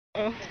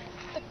The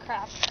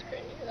crap.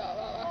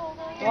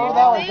 Go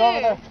that way, go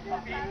over there.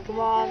 Come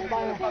on,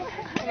 fire.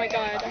 Oh my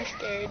god, I'm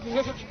scared.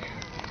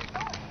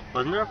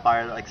 Wasn't there a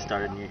fire that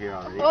started near here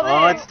already?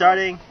 Oh, it's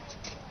starting.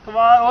 Come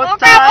on, oh, it's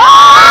Okay. time.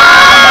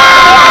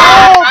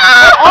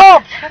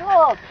 Oh! Shut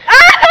up!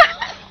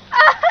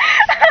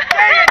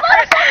 Dang it,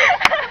 Kristen!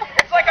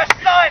 It's like a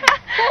sun!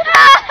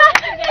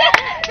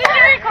 Did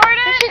you record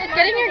it?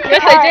 Get in your car.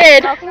 Yes, I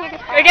did.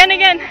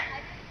 Again.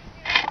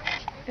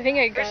 I think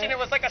I got Christian, it. it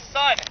was like a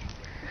sun.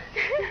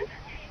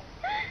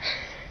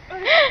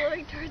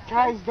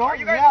 Guys, Are don't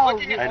you guys yell.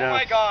 looking at? I Oh know.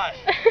 my gosh.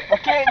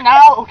 Okay,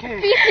 now, okay.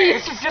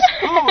 This is just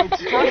poo.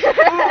 It's just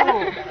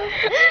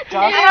poo.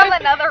 I have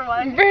another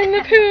one. Burn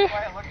the poo. That's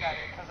why I looked at it,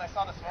 because I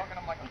saw the smoke and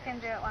I'm like, You can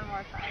do it one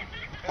more time.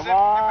 If Come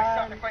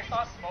on. I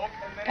saw smoke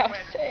and then That it was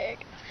went,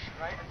 sick.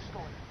 right, I'm just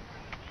going.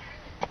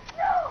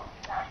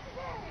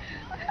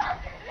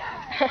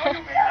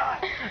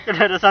 Good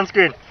hit the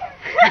sunscreen.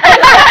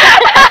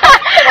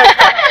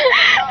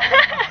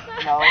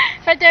 No.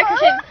 Right there,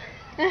 Christian.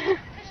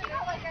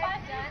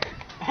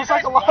 It's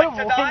like a lot of to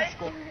wind. die?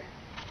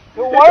 It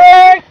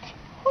worked!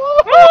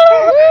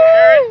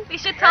 We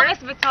should tell Miss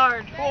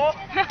Vicard. Cool.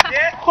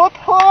 Yeah. What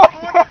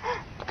the?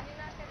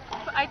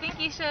 I think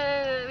we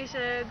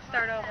should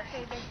start over.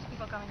 Okay, there's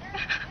people coming.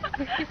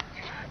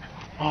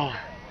 Oh,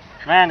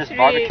 man, this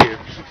barbecue.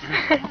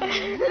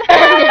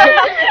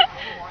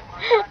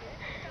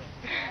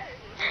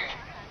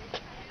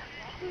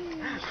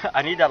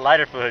 I need that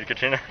lighter fluid,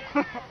 Katrina.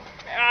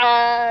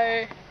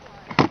 Right.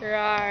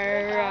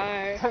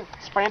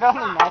 Spray it on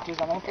the matches.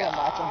 I'm gonna put a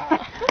match on.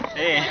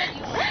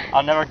 Hey,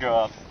 I'll never grow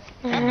up.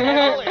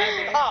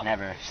 Stop.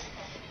 Never.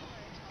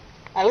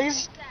 At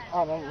least.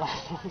 Oh, no.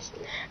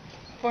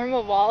 Form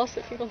a wall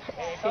so people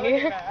don't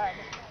see.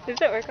 Does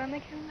it work on the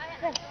camera?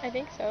 Yeah, I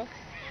think so.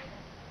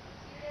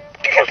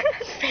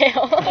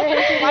 Fail.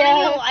 Why don't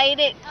you light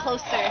it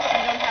closer so you don't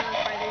have a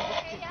further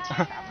distance to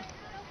travel?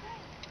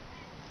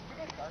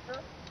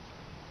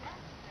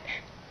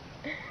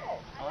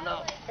 Oh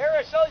no. Hey,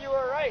 Rochelle, you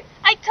were right.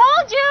 I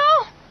told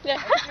you!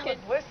 Yeah, She good.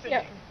 was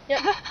listening.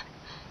 Yep.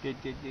 Good.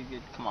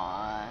 Come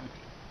on.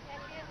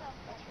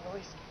 That's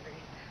really scary.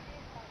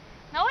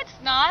 No, it's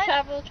not.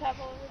 Travel over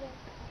there.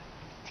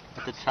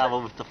 Have to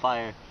travel with the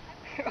fire.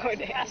 Oh,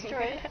 the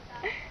asteroid.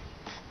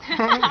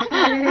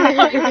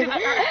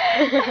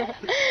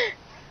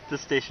 The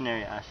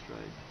stationary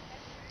asteroid.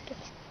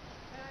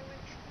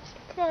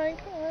 Come on.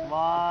 Come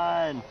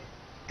on.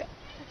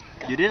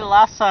 You did it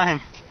last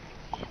time.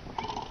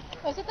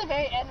 Was at the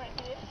very end when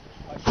you did it?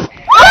 Shut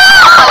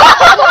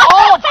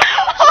up!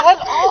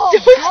 Don't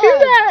do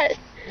that!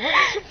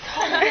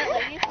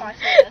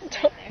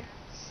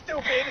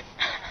 Stupid.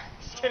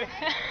 Just kidding.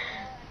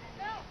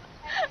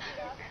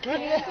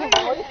 Goodness.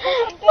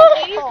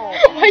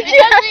 Why'd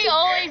you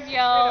always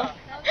yell.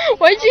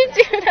 Why'd you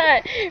do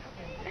that?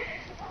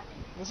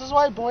 This is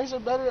why boys are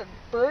better at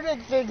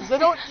burning things. They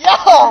don't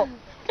yell!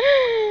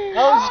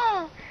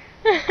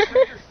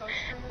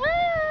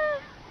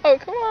 Oh,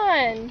 come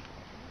on.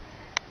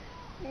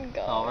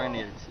 Go. Oh, we're gonna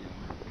need it soon.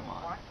 Come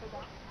on.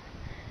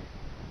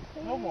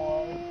 No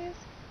more.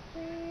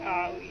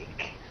 Oh,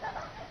 weak.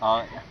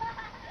 Oh,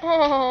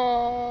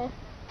 Oh.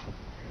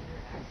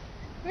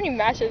 How many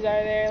matches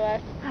are there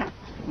left?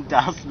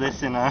 douse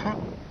this in a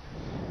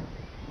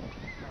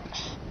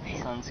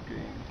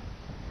sunscreen.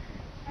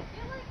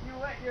 You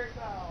let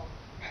yourself.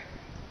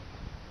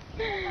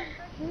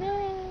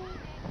 No.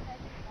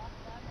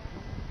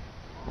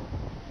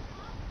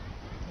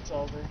 It's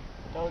over.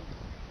 Don't.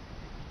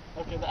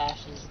 Okay, the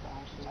ashes.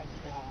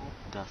 They're hot.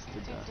 Dust to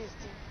dust.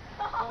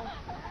 Uh-oh.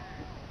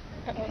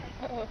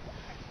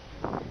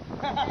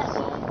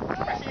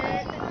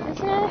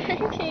 It's not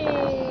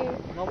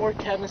working. No more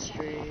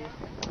chemistry.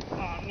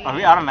 Are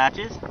we out of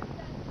matches?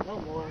 No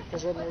more,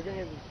 because then we're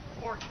gonna be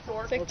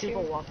It's like more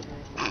people two. walking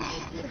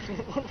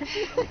around.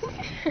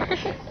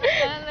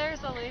 And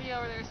there's a lady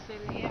over there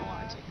sitting and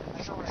watching.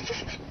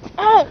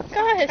 Oh,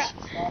 gosh.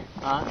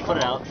 Put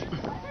it out.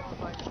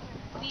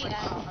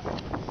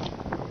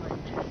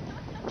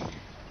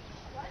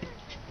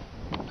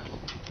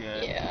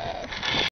 Good. Yeah.